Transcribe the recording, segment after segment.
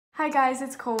Hi guys,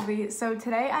 it's Colby. So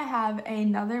today I have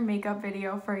another makeup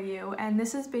video for you, and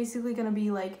this is basically going to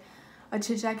be like a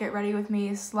chit chat get ready with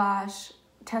me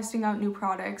 / testing out new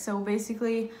products. So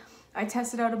basically I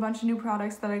tested out a bunch of new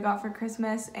products that I got for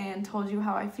Christmas and told you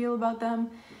how I feel about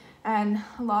them, and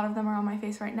a lot of them are on my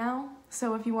face right now.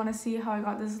 So if you want to see how I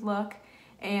got this look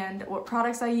and what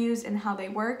products I use and how they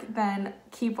work, then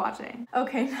keep watching.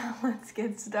 Okay, now let's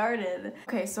get started.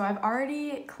 Okay, so I've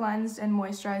already cleansed and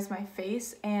moisturized my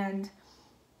face, and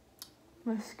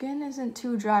my skin isn't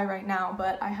too dry right now,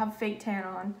 but I have fake tan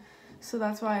on, so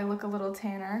that's why I look a little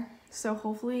tanner. So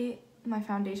hopefully my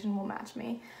foundation will match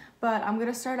me. But I'm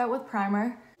gonna start out with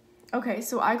primer. Okay,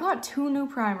 so I got two new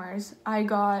primers. I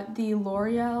got the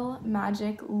L'Oreal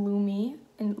Magic Lumi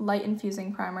Light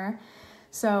Infusing Primer.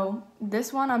 So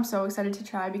this one I'm so excited to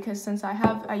try because since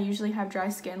I usually have dry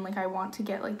skin, like I want to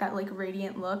get like that like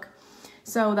radiant look.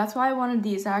 So that's why I wanted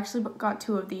these. I actually got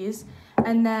two of these.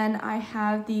 And then I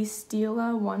have the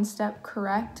Stila One Step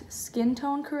Correct Skin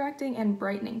Tone Correcting and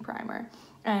Brightening Primer.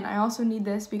 And I also need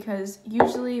this because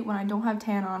usually when I don't have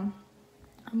tan on,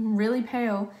 I'm really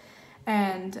pale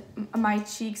and my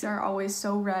cheeks are always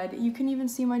so red. You can even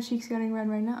see my cheeks getting red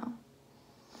right now.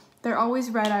 They're always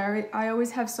red. I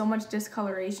always have so much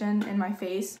discoloration in my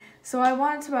face. So I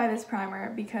wanted to buy this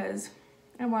primer because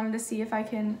I wanted to see if I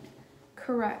can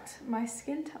correct my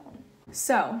skin tone.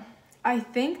 So I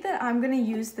think that I'm gonna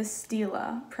use the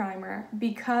Stila primer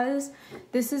because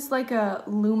this is like a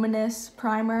luminous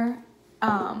primer,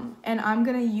 and I'm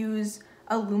gonna use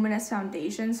a luminous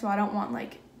foundation, so I don't want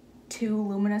like two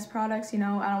luminous products, you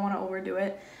know, I don't want to overdo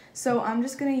it. So I'm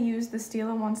just gonna use the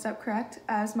Stila One Step Correct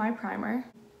as my primer.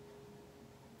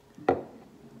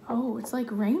 Oh, it's like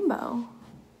rainbow.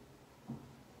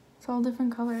 It's all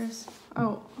different colors.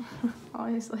 Oh,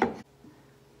 obviously.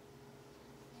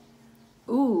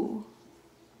 Ooh,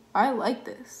 I like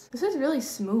this. This is really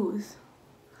smooth.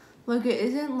 Look, it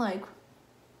isn't like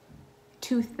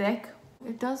too thick.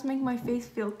 It does make my face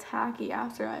feel tacky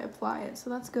after I apply it, so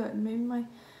that's good. Maybe my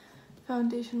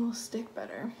foundation will stick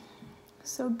better.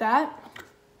 So that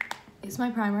is my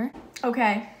primer.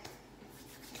 Okay.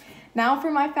 Now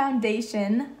for my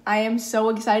foundation. I am so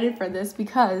excited for this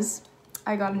because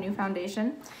I got a new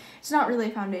foundation. It's not really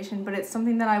a foundation, but it's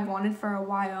something that I've wanted for a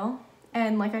while.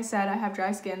 And like I said, I have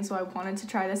dry skin, so I wanted to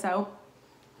try this out.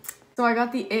 So I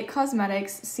got the IT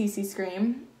Cosmetics CC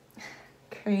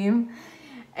Cream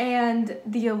and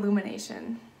the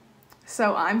Illumination.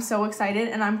 So I'm so excited,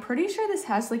 and I'm pretty sure this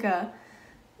has like a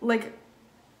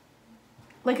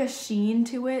sheen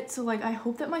to it, so like I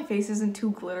hope that my face isn't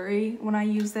too glittery when I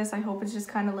use this. I hope it's just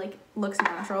kind of like looks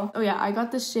natural. Oh yeah, I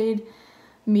got the shade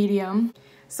medium.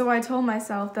 So I told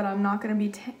myself that I'm not gonna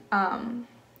be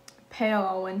pale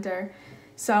all winter,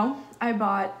 so I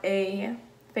bought a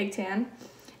fake tan,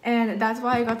 and that's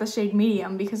why I got the shade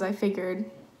medium, because I figured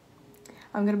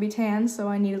I'm gonna be tan, so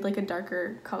I needed like a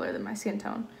darker color than my skin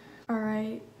tone. All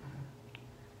right.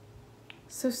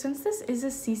 So since this is a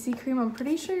CC cream, I'm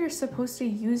pretty sure you're supposed to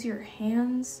use your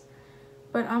hands,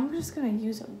 but I'm just gonna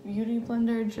use a beauty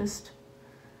blender just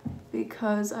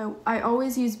because I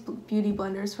always use beauty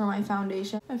blenders for my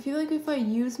foundation. I feel like if I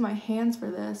use my hands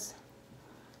for this,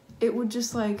 it would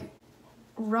just like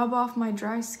rub off my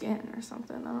dry skin or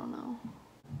something, I don't know.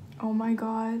 Oh my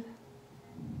god.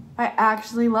 I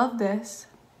actually love this.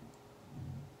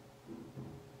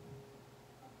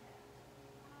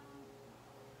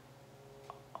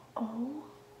 Oh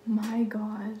my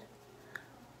god.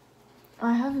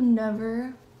 I have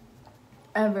never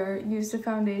ever used a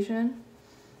foundation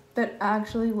that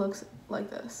actually looks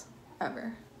like this,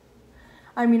 ever.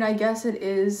 I mean, I guess it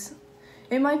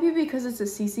might be because it's a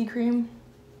CC cream,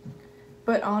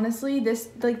 but honestly, this,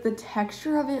 like the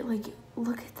texture of it, like,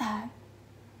 look at that.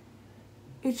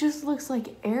 It just looks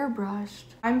like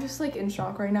airbrushed. I'm just like in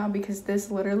shock right now because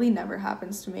this literally never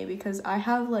happens to me because I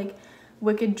have like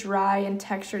wicked dry and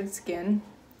textured skin.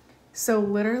 So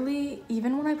literally,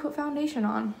 even when I put foundation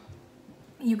on,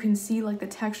 you can see like the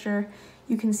texture,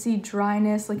 you can see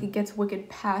dryness, like it gets wicked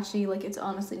patchy, like it's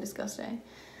honestly disgusting.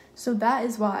 So that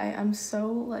is why I'm so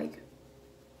like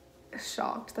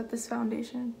shocked that this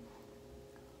foundation,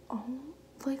 oh,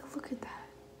 like look at that.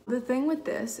 The thing with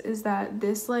this is that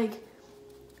this like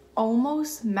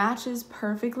almost matches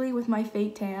perfectly with my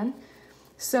fake tan.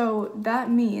 So that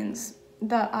means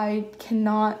that I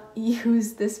cannot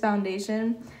use this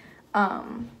foundation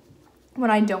when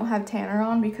I don't have tanner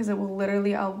on, because it will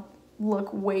literally, I'll look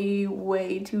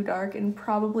way too dark and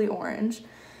probably orange.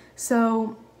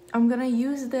 So I'm gonna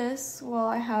use this while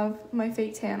I have my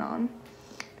fake tan on,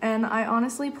 and I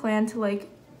honestly plan to like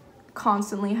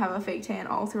constantly have a fake tan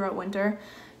all throughout winter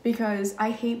because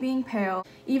I hate being pale.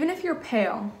 Even if you're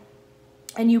pale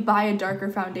and you buy a darker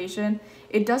foundation,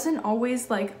 it doesn't always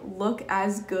like look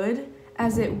as good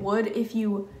as it would if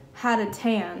you had a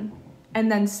tan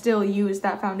and then still use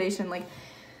that foundation. Like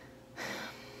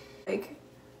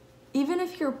even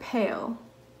if you're pale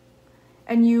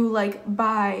and you like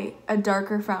buy a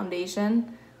darker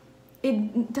foundation,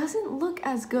 it doesn't look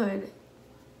as good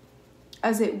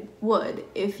as it would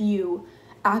if you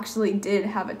actually did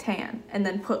have a tan and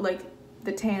then put like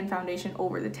the tan foundation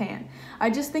over the tan. I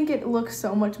just think it looks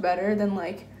so much better than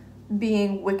like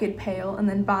being wicked pale and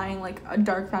then buying like a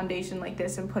dark foundation like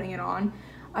this and putting it on.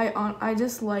 I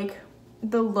just like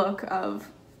the look of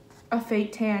a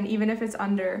fake tan, even if it's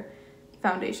under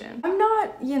foundation. I'm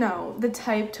not, you know, the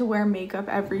type to wear makeup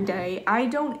every day. I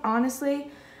don't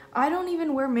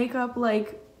even wear makeup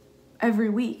like every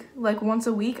week. Like once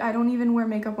a week, I don't even wear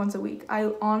makeup once a week.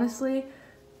 I honestly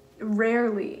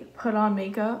rarely put on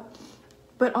makeup.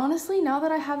 But honestly, now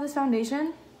that I have this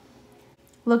foundation,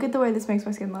 look at the way this makes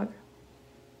my skin look.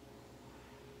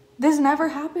 This never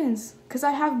happens because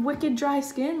I have wicked dry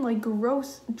skin, like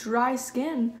gross dry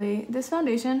skin. This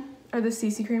foundation, or this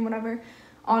CC cream, whatever,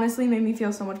 honestly made me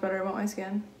feel so much better about my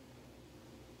skin.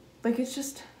 Like it's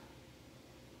just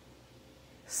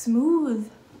smooth.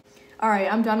 All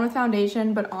right, I'm done with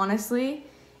foundation, but honestly,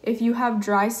 if you have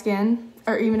dry skin,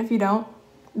 or even if you don't,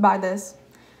 buy this.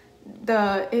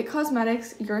 The It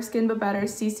Cosmetics Your Skin But Better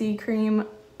CC Cream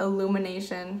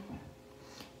Illumination.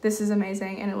 This is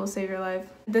amazing and it will save your life.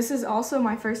 This is also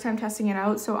my first time testing it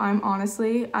out, so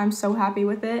I'm so happy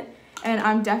with it. And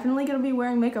I'm definitely gonna be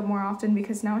wearing makeup more often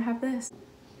because now I have this.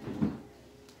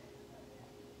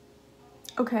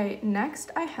 Okay, next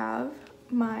I have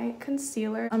my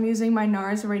concealer. I'm using my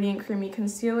NARS Radiant Creamy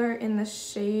Concealer in the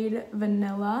shade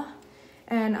Vanilla.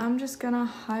 And I'm just gonna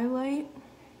highlight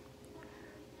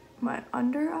my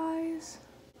under eyes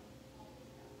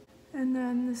and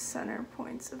then the center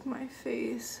points of my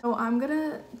face. So I'm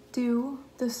gonna do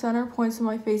the center points of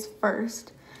my face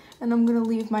first, and I'm gonna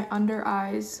leave my under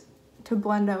eyes to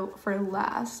blend out for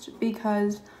last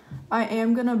because I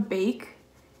am gonna bake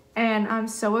and I'm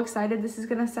so excited. This is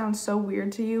gonna sound so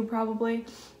weird to you probably,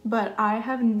 but I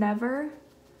have never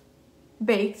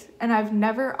baked and I've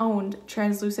never owned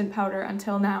translucent powder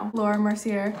until now. Laura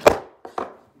Mercier.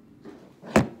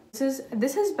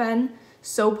 This has been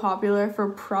so popular for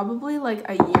probably like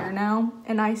a year now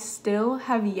and I still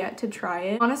have yet to try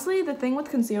it. Honestly, the thing with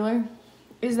concealer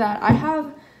is that I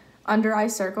have under eye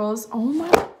circles. Oh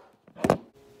my,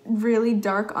 really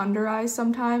dark under eyes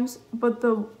sometimes, but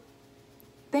the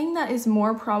thing that is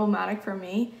more problematic for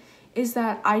me is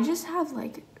that I just have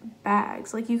like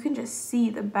bags. Like you can just see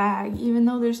the bag even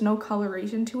though there's no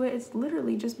coloration to it. It's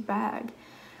literally just bag.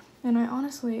 And I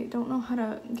honestly don't know how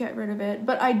to get rid of it.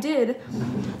 But I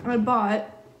bought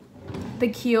the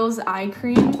Kiehl's eye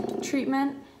cream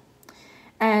treatment.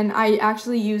 And I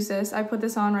actually use this. I put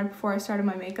this on right before I started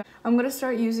my makeup. I'm gonna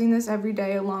start using this every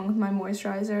day along with my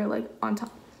moisturizer, like on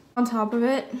top of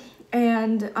it.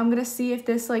 And I'm gonna see if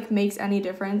this like makes any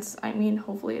difference. I mean,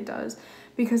 hopefully it does.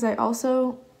 Because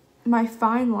my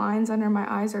fine lines under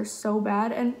my eyes are so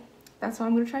bad, and that's why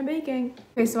I'm gonna try baking.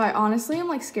 Okay, so I honestly am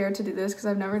like scared to do this because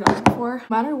I've never done it before.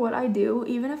 No matter what I do,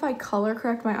 even if I color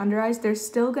correct my under eyes, there's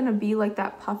still gonna be like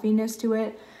that puffiness to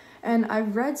it. And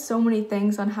I've read so many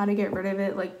things on how to get rid of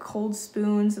it, like cold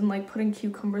spoons and like putting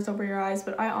cucumbers over your eyes,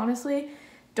 but I honestly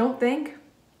don't think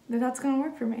that that's gonna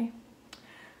work for me.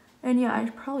 And yeah, I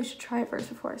probably should try it first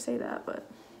before I say that, but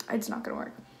it's not gonna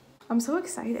work. I'm so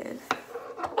excited.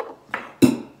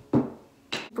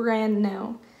 Brand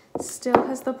new. Still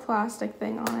has the plastic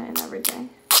thing on it and everything.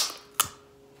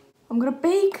 I'm gonna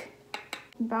bake.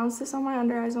 Bounce this on my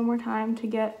under eyes one more time to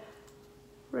get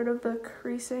rid of the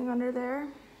creasing under there.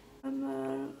 And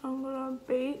then I'm gonna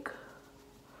bake.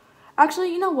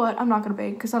 Actually, you know what? I'm not gonna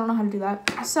bake because I don't know how to do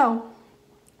that. So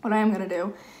what I am gonna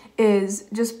do is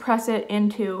just press it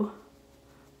into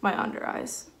my under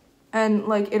eyes. And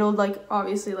like it'll like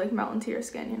obviously like melt into your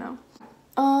skin, you know?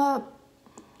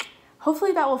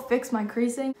 Hopefully that will fix my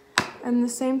creasing. And the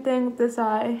same thing with this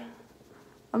eye.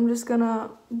 I'm just gonna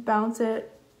bounce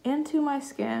it into my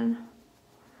skin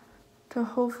to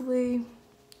hopefully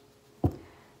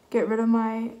get rid of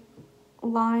my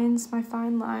lines, my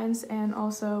fine lines, and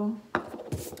also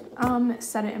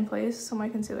set it in place so my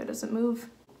concealer doesn't move.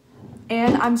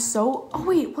 And oh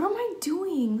wait, what am I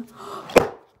doing?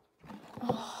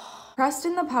 Pressed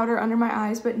in the powder under my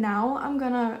eyes, but now I'm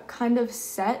gonna kind of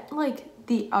set like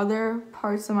the other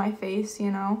parts of my face,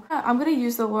 you know? I'm gonna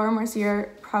use the Laura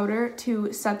Mercier powder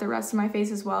to set the rest of my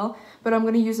face as well, but I'm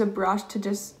gonna use a brush to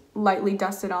just lightly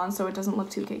dust it on so it doesn't look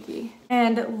too cakey.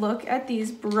 And look at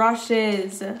these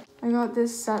brushes. I got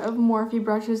this set of Morphe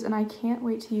brushes and I can't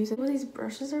wait to use it. What these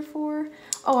brushes are for?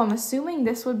 Oh, I'm assuming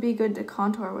this would be good to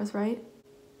contour with, right?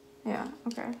 Yeah,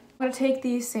 okay. I'm gonna take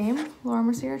the same Laura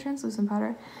Mercier translucent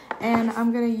powder and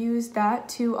I'm gonna use that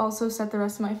to also set the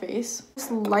rest of my face.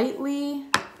 Just lightly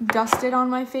dust it on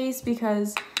my face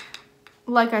because,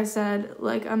 like I said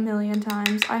like a million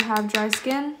times, I have dry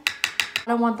skin.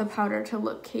 I don't want the powder to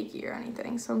look cakey or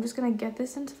anything, so I'm just gonna get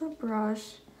this into the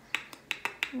brush.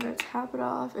 I'm gonna tap it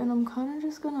off and I'm kind of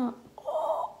just gonna,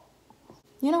 oh,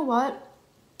 you know what?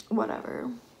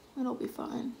 Whatever, it'll be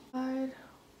fine. I'm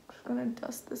just gonna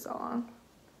dust this on.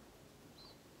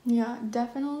 Yeah,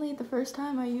 definitely the first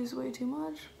time I used way too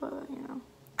much, but you know,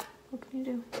 what can you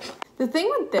do? The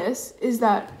thing with this is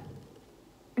that,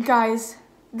 guys,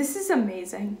 this is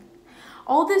amazing.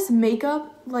 All this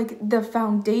makeup, like the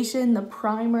foundation, the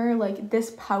primer, like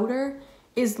this powder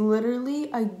is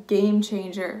literally a game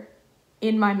changer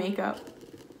in my makeup.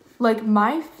 Like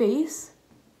my face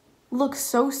looks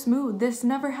so smooth. This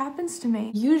never happens to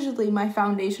me. Usually my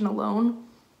foundation alone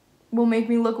will make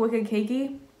me look wicked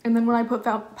cakey. And then when I put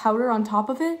powder on top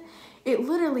of it, it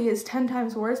literally is 10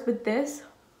 times worse. But this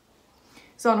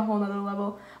is on a whole nother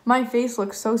level. My face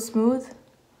looks so smooth.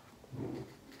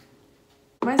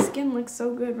 My skin looks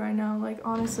so good right now, like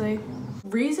honestly.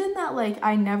 Reason that like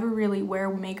I never really wear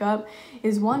makeup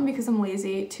is 1, because I'm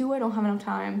lazy, 2, I don't have enough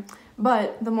time,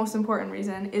 but the most important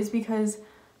reason is because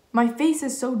my face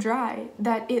is so dry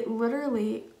that it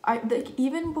literally,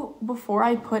 even before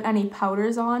I put any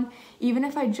powders on, even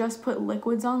if I just put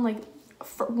liquids on, like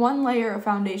for 1 layer of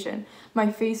foundation,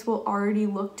 my face will already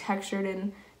look textured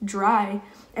and dry.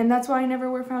 And that's why I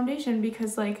never wear foundation,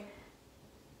 because like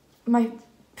my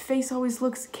face always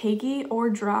looks cakey or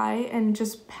dry and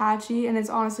just patchy, and it's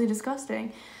honestly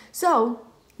disgusting. So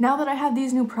now that I have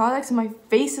these new products and my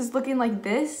face is looking like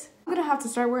this, I'm gonna have to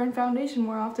start wearing foundation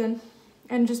more often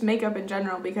and just makeup in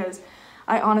general, because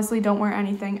I honestly don't wear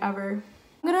anything ever.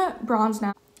 I'm gonna bronze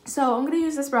now. So I'm gonna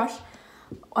use this brush,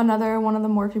 another one of the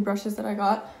Morphe brushes that I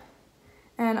got,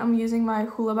 and I'm using my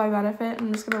Hoola by Benefit.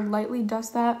 I'm just gonna lightly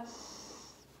dust that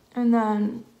and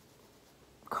then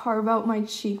carve out my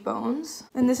cheekbones.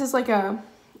 And this is like a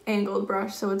angled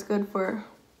brush, so it's good for,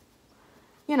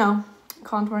 you know,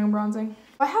 contouring and bronzing.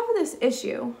 I have this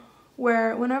issue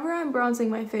where whenever I'm bronzing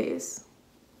my face,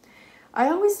 I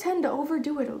always tend to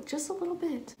overdo it just a little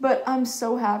bit. But I'm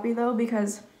so happy though,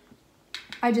 because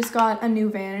I just got a new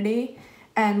vanity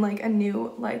and like a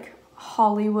new like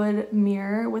Hollywood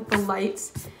mirror with the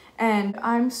lights, and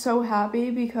I'm so happy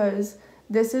because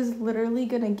this is literally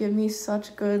gonna give me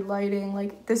such good lighting.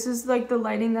 Like this is like the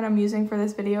lighting that I'm using for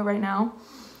this video right now.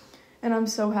 And I'm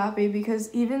so happy because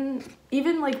even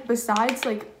like besides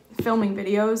like filming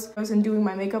videos and doing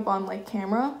my makeup on like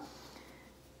camera,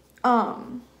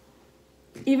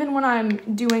 even when I'm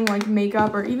doing like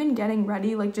makeup or even getting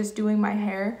ready, like just doing my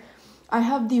hair, I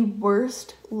have the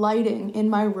worst lighting in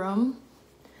my room.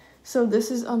 So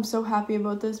I'm so happy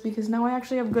about this because now I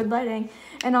actually have good lighting,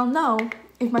 and I'll know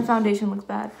if my foundation looks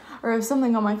bad or if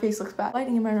something on my face looks bad.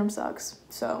 Lighting in my room sucks.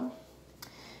 So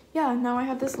yeah, now I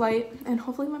have this light and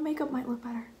hopefully my makeup might look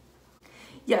better.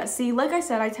 Yeah, see, like I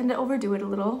said, I tend to overdo it a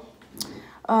little.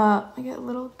 I get a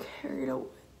little carried away.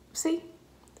 See,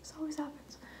 this always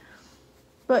happens.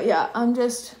 But yeah, I'm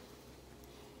just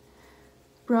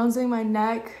bronzing my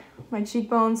neck, my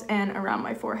cheekbones, and around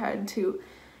my forehead to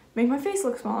make my face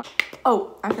look smaller.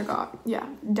 Oh, I forgot. Yeah,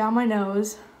 down my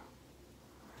nose.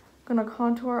 Gonna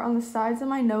contour on the sides of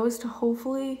my nose to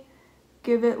hopefully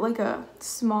give it like a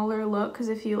smaller look, because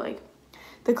if you like,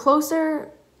 the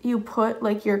closer you put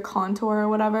like your contour or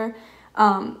whatever,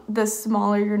 the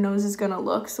smaller your nose is gonna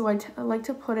look. So I like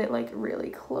to put it like really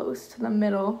close to the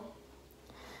middle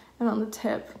and on the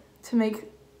tip to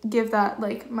give that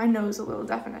like my nose a little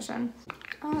definition.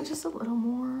 Just a little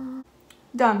more.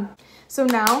 Done. So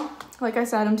now, like I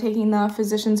said, I'm taking the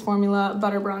Physicians Formula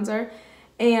Butter Bronzer.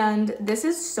 And this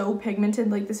is so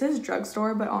pigmented, like this is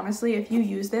drugstore, but honestly, if you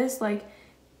use this, like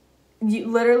you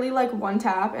literally like 1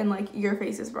 tap and like your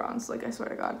face is bronzed, like I swear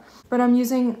to God. But I'm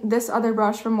using this other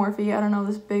brush from Morphe, I don't know,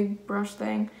 this big brush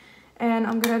thing. And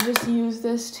I'm gonna just use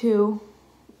this to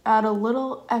add a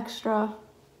little extra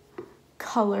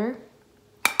color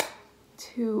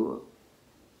to,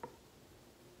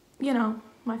 you know,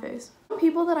 my face.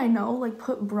 People that I know like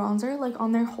put bronzer like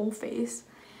on their whole face.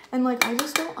 And like, I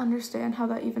just don't understand how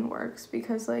that even works,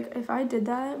 because like if I did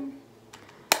that,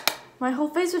 my whole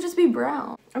face would just be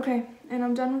brown. Okay, and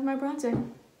I'm done with my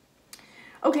bronzing.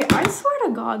 Okay, I swear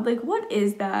to God, like what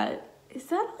is that? Is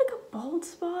that like a bald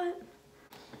spot?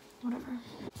 whatever.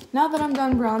 Now that I'm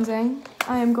done bronzing,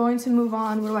 I am going to move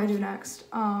on. What do I do next?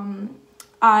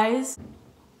 Eyes.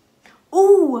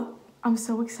 Ooh, I'm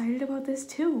so excited about this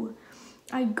too.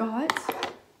 I got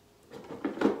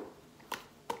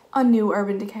a new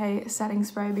Urban Decay setting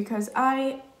spray because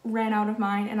I ran out of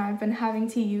mine and I've been having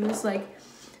to use like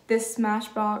this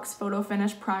Smashbox Photo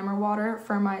Finish Primer Water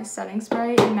for my setting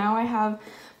spray, and now I have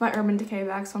my Urban Decay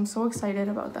back, so I'm so excited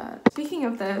about that. Speaking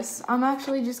of this, I'm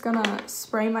actually just gonna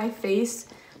spray my face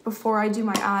before I do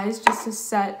my eyes just to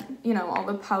set, you know, all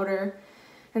the powder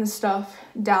and stuff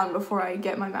down before I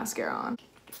get my mascara on.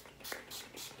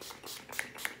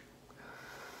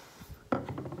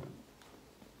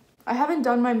 I haven't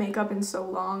done my makeup in so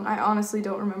long. I honestly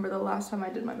don't remember the last time I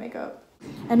did my makeup.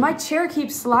 And my chair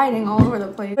keeps sliding all over the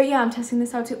place. But yeah, I'm testing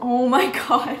this out too. Oh my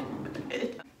god.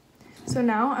 So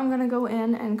now I'm gonna go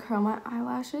in and curl my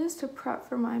eyelashes to prep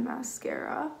for my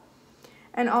mascara.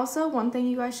 And also, one thing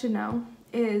you guys should know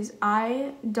is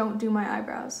I don't do my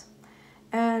eyebrows.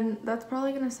 And that's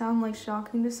probably gonna sound like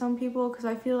shocking to some people because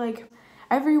I feel like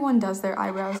everyone does their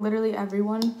eyebrows, literally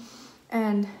everyone.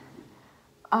 And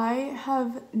I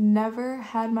have never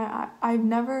had I've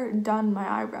never done my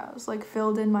eyebrows, like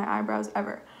filled in my eyebrows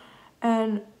ever.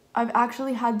 And I've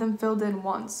actually had them filled in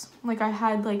once. Like I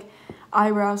had like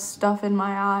eyebrow stuff in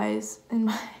my eyes, in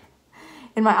my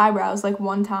eyebrows like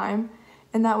one time.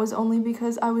 And that was only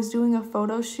because I was doing a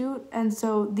photo shoot, and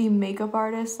so the makeup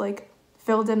artist like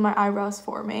filled in my eyebrows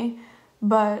for me.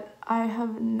 But I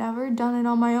have never done it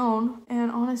on my own, and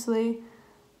honestly,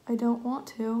 I don't want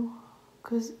to,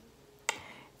 because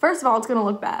first of all, it's gonna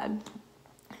look bad.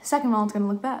 Second of all, it's gonna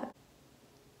look bad.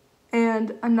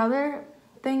 And another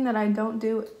thing that I don't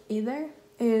do either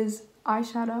is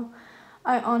eyeshadow.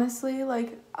 I honestly,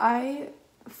 like,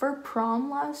 for prom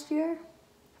last year,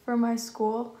 for my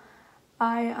school,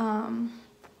 I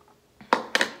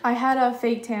had a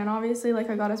fake tan, obviously, like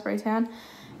I got a spray tan.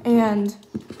 And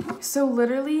so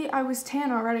literally I was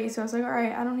tan already. So I was like, all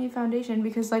right, I don't need foundation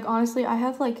because like, honestly, I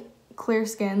have like clear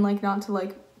skin, like not to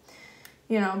like,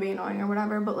 you know, be annoying or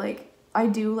whatever, but like I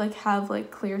do like have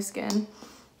like clear skin.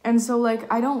 And so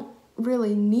like, I don't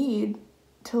really need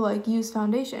to like use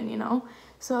foundation, you know?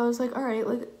 So I was like, all right,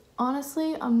 like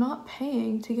honestly, I'm not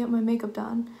paying to get my makeup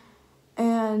done.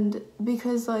 And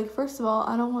because like, first of all,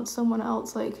 I don't want someone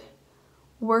else like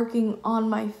working on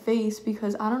my face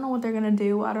because I don't know what they're gonna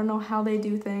do. I don't know how they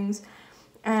do things.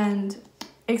 And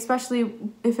especially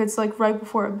if it's like right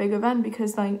before a big event,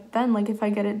 because like then like if I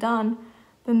get it done,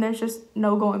 then there's just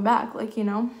no going back, like, you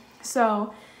know?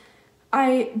 So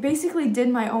I basically did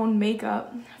my own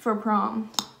makeup for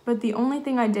prom, but the only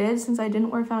thing I did since I didn't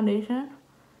wear foundation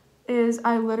is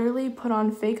I literally put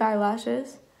on fake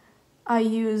eyelashes. I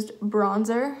used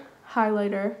bronzer,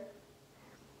 highlighter,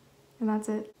 and that's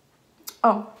it.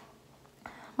 Oh,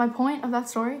 my point of that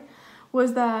story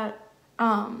was that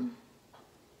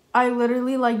I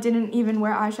literally like didn't even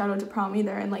wear eyeshadow to prom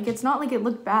either, and like it's not like it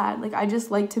looked bad. Like I just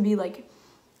like to be like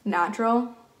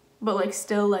natural, but like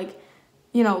still like,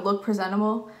 you know, look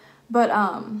presentable. But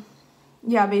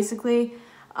yeah, basically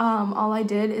all I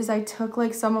did is I took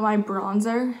like some of my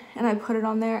bronzer and I put it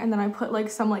on there, and then I put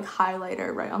like some like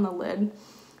highlighter right on the lid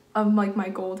of like my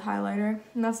gold highlighter,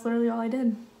 and that's literally all I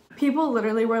did. People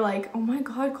literally were like, oh my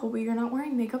god, Colby, you're not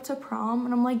wearing makeup to prom?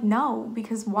 And I'm like, no,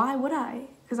 because why would I?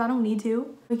 Because I don't need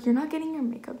to. Like, you're not getting your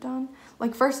makeup done.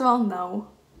 Like, first of all, no.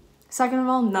 Second of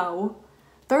all, no.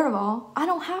 Third of all, I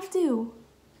don't have to.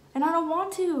 And I don't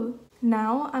want to.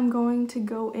 Now I'm going to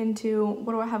go into,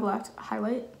 what do I have left?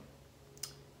 Highlight?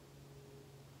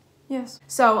 Yes.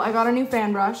 So I got a new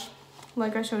fan brush,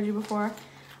 like I showed you before.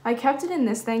 I kept it in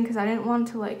this thing because I didn't want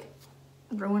to like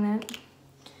ruin it.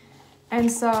 And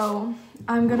so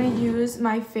I'm gonna use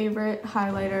my favorite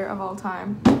highlighter of all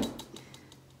time,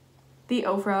 the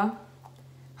Ofra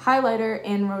highlighter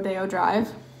in Rodeo Drive,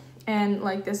 and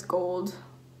like this gold.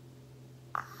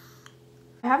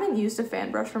 I haven't used a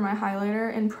fan brush for my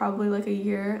highlighter in probably like a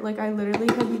year. Like I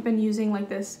literally have been using like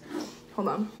this, hold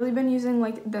on. I've really been using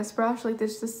like this brush, like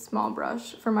this small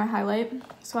brush for my highlight.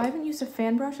 So I haven't used a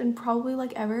fan brush in probably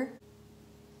like ever.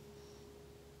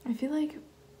 I feel like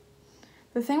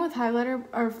the thing with highlighter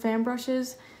or fan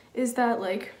brushes is that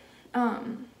like,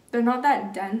 they're not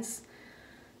that dense.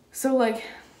 So like,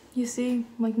 you see,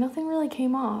 like nothing really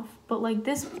came off, but like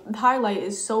this highlight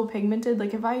is so pigmented.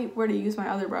 Like if I were to use my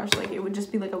other brush, like it would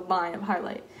just be like a line of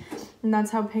highlight, and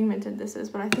that's how pigmented this is.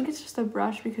 But I think it's just a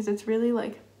brush because it's really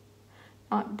like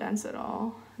not dense at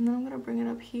all. And then I'm gonna bring it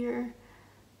up here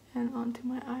and onto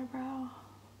my eyebrow,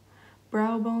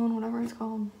 brow bone, whatever it's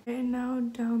called. Okay, now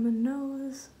down the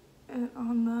nose and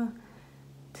on the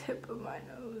tip of my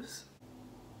nose.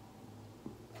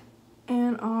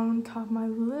 And on top of my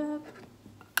lip.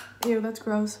 Ew, that's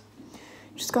gross.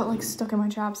 Just got like stuck in my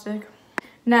chapstick.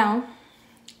 Now,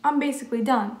 I'm basically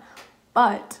done.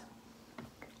 But,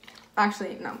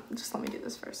 actually, no, just let me do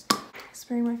this first.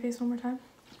 Spraying my face one more time.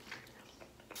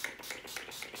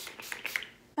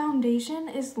 Foundation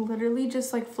is literally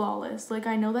just like flawless. Like,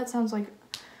 I know that sounds like,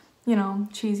 you know,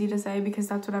 cheesy to say because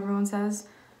that's what everyone says.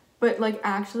 But like,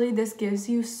 actually, this gives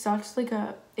you such like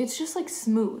a, it's just like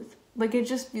smooth. Like, it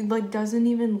just like doesn't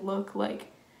even look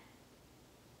like,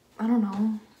 I don't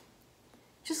know.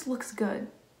 It just looks good.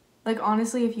 Like,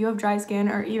 honestly, if you have dry skin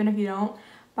or even if you don't,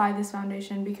 buy this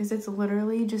foundation because it's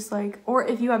literally just like, or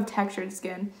if you have textured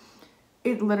skin,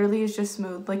 it literally is just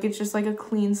smooth. Like, it's just like a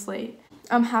clean slate.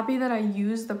 I'm happy that I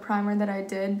used the primer that I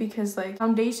did because like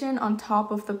foundation on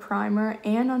top of the primer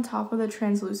and on top of the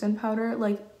translucent powder,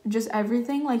 like just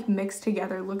everything like mixed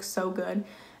together looks so good.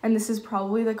 And this is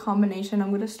probably the combination I'm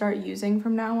going to start using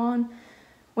from now on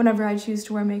whenever I choose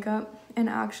to wear makeup and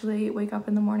actually wake up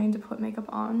in the morning to put makeup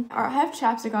on. I have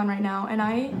chapstick on right now and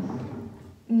I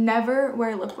never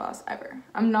wear lip gloss ever.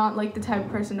 I'm not like the type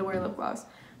of person to wear lip gloss,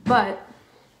 but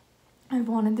I've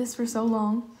wanted this for so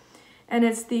long. And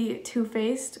it's the Too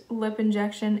Faced Lip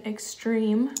Injection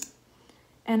Extreme.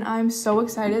 And I'm so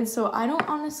excited. So I don't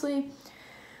honestly,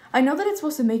 I know that it's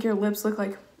supposed to make your lips look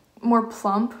like more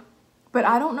plump, but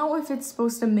I don't know if it's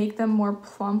supposed to make them more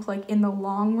plump like in the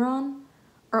long run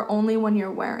or only when you're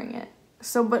wearing it.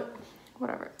 So, but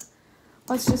whatever.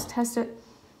 Let's just test it.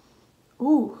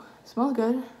 Ooh, smells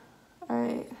good. All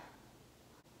right.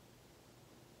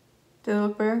 Did it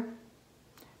look better?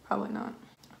 Probably not.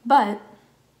 But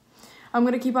I'm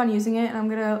gonna keep on using it, and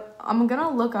I'm gonna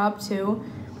look up too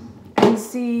and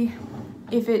see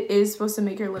if it is supposed to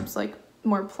make your lips like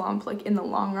more plump like in the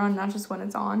long run, not just when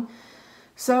it's on.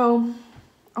 So,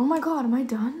 oh my god, am I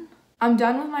done? I'm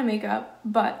done with my makeup,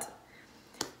 but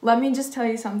let me just tell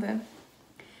you something.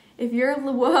 If you're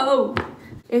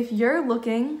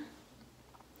looking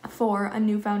for a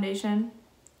new foundation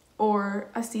or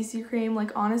a CC cream,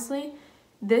 like honestly,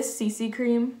 this CC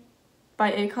cream by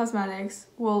IT Cosmetics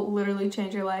will literally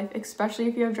change your life, especially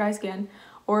if you have dry skin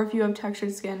or if you have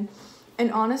textured skin.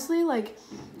 And honestly, like,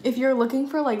 if you're looking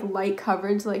for like light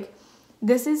coverage, like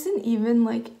this isn't even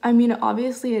like, I mean,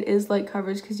 obviously it is light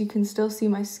coverage because you can still see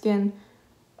my skin.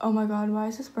 Oh my god, why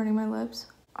is this burning my lips?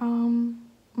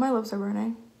 My lips are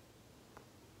burning.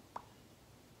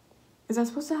 Is that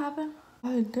supposed to happen?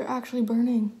 Oh, they're actually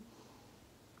burning.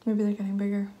 Maybe they're getting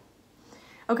bigger.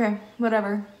 Okay,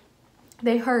 whatever.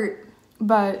 They hurt,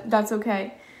 but that's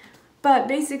okay. But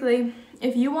basically,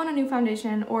 if you want a new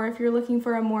foundation or if you're looking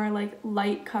for a more like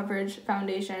light coverage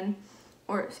foundation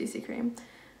or CC cream,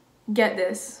 get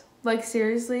this. Like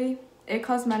seriously, IT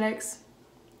Cosmetics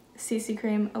CC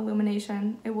cream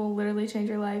illumination. It will literally change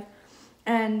your life.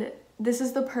 And this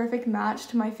is the perfect match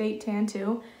to my fake tan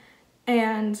too.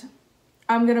 And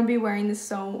I'm gonna be wearing this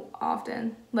so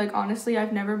often. Like honestly,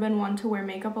 I've never been one to wear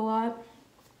makeup a lot.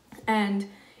 And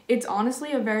it's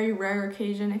honestly a very rare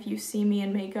occasion if you see me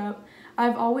in makeup.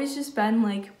 I've always just been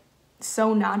like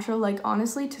so natural, like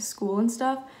honestly to school and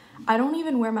stuff. I don't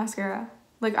even wear mascara.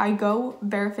 Like I go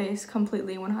barefaced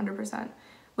completely 100%.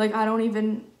 Like I don't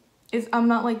even, I'm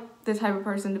not like the type of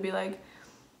person to be like,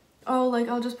 oh, like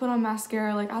I'll just put on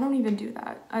mascara. Like I don't even do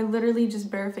that. I literally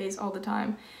just barefaced all the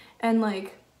time. And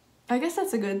like, I guess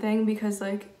that's a good thing because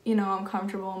like, you know, I'm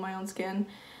comfortable in my own skin.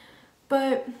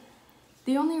 But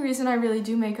the only reason I really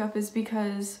do makeup is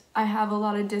because I have a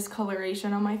lot of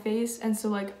discoloration on my face, and so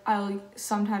like I'll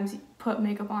sometimes put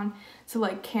makeup on to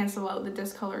like cancel out the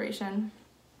discoloration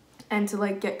and to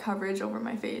like get coverage over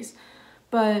my face.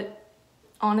 But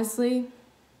honestly,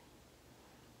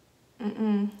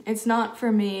 it's not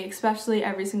for me, especially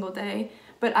every single day.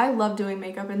 But I love doing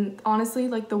makeup, and honestly,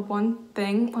 like the one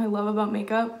thing I love about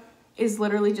makeup is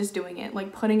literally just doing it,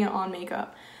 like putting it on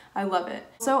makeup. I love it.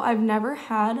 So I've never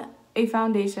had a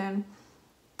foundation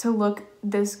to look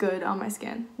this good on my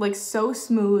skin. Like so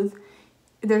smooth.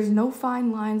 There's no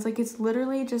fine lines. Like it's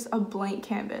literally just a blank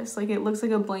canvas. Like it looks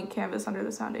like a blank canvas under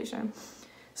this foundation.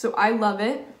 So I love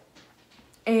it.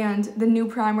 And the new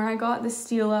primer I got, the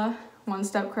Stila One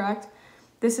Step Correct,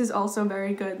 this is also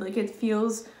very good. Like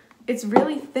it's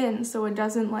really thin, so it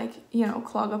doesn't like, you know,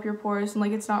 clog up your pores, and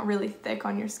like it's not really thick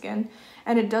on your skin.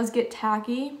 And it does get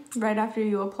tacky right after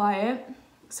you apply it.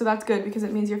 So that's good because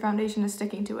it means your foundation is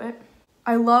sticking to it.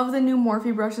 I love the new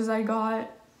Morphe brushes I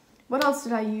got. What else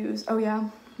did I use? Oh yeah,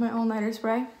 my all-nighter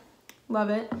spray. Love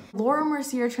it. Laura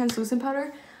Mercier translucent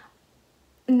powder.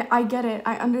 I get it.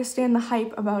 I understand the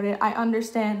hype about it. I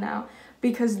understand now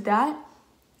because that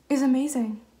is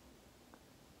amazing.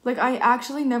 Like I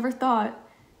actually never thought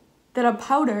that a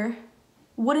powder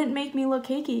wouldn't make me look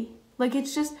cakey. Like,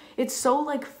 it's so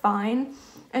like fine,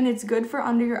 and it's good for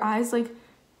under your eyes. Like,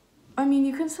 I mean,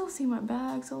 you can still see my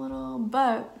bags a little,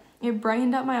 but it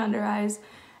brightened up my under eyes.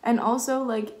 And also,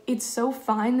 like, it's so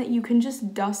fine that you can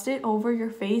just dust it over your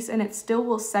face and it still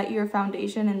will set your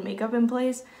foundation and makeup in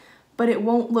place, but it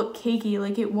won't look cakey.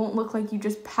 Like, it won't look like you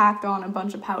just packed on a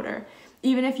bunch of powder.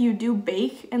 Even if you do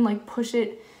bake and like push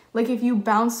it, like if you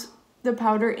bounce the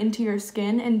powder into your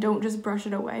skin and don't just brush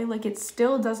it away, like, it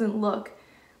still doesn't look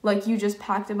like you just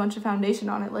packed a bunch of foundation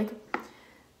on it. Like,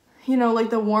 you know, like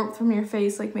the warmth from your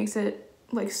face like makes it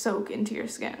like soak into your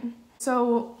skin.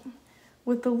 So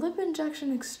with the Lip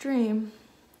Injection Extreme,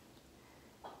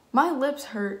 my lips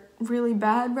hurt really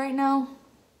bad right now.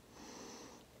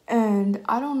 And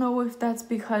I don't know if that's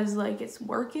because like it's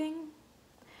working,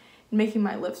 making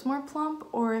my lips more plump,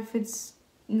 or if it's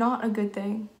not a good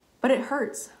thing, but it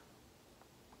hurts.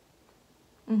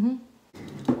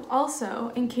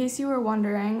 Also, in case you were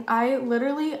wondering,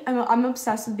 I'm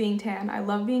obsessed with being tan. I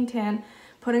love being tan,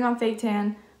 putting on fake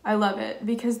tan. I love it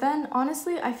because then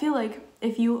honestly, I feel like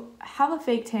if you have a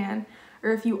fake tan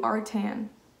or if you are tan,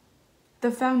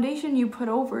 the foundation you put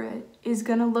over it is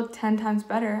gonna look 10 times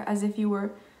better than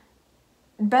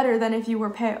if you were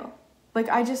pale. Like,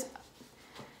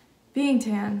 being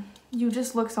tan, you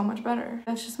just look so much better.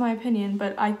 That's just my opinion,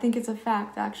 but I think it's a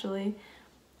fact, actually.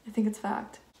 I think it's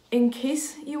fact. In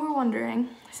case you were wondering,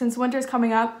 since winter's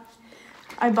coming up,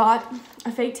 I bought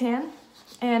a fake tan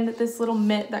and this little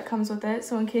mitt that comes with it.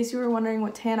 So in case you were wondering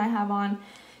what tan I have on,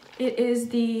 it is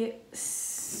the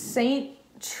Saint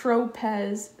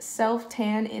Tropez Self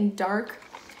Tan in Dark.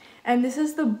 And this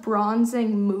is the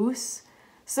bronzing mousse.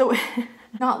 So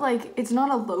it's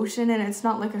not a lotion and it's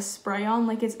not like a spray on,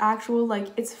 like it's actual, like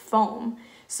it's foam.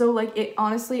 So like it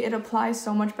applies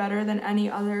so much better than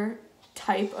any other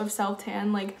type of self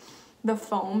tan. Like, the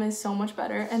foam is so much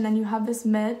better. And then you have this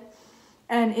mitt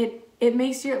and it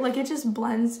makes your, like, it just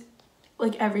blends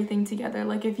like everything together.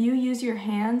 Like, if you use your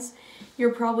hands,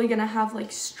 you're probably gonna have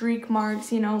like streak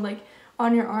marks, you know, like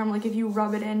on your arm. Like, if you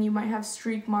rub it in, you might have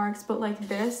streak marks, but like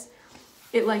this,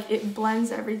 it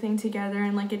blends everything together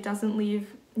and like it doesn't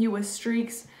leave you with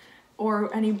streaks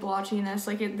or any blotchiness.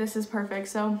 Like, this is perfect.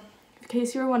 So in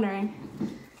case you were wondering,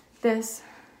 this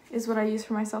is what I use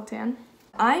for my self tan.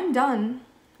 I'm done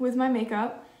with my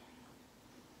makeup.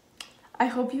 I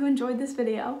hope you enjoyed this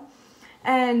video.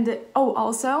 And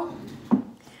also,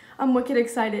 I'm wicked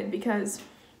excited because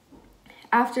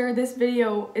after this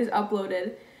video is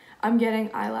uploaded, I'm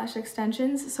getting eyelash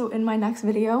extensions. So in my next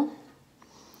video,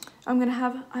 I'm gonna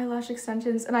have eyelash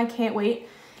extensions and I can't wait.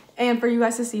 And for you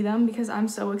guys to see them because I'm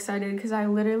so excited because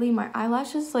my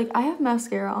eyelashes, like, I have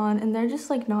mascara on and they're just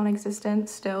like non-existent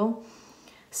still.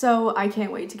 So I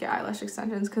can't wait to get eyelash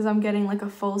extensions because I'm getting like a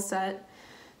full set.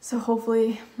 So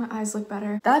hopefully my eyes look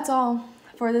better. That's all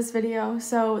for this video.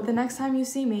 So the next time you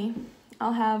see me,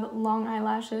 I'll have long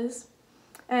eyelashes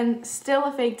and still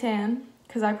a fake tan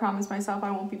because I promised myself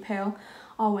I won't be pale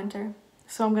all winter.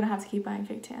 So I'm gonna have to keep buying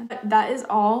fake tan. That is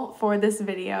all for this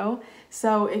video.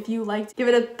 So if you liked, give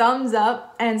it a thumbs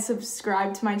up and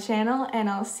subscribe to my channel, and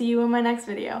I'll see you in my next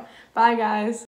video. Bye guys.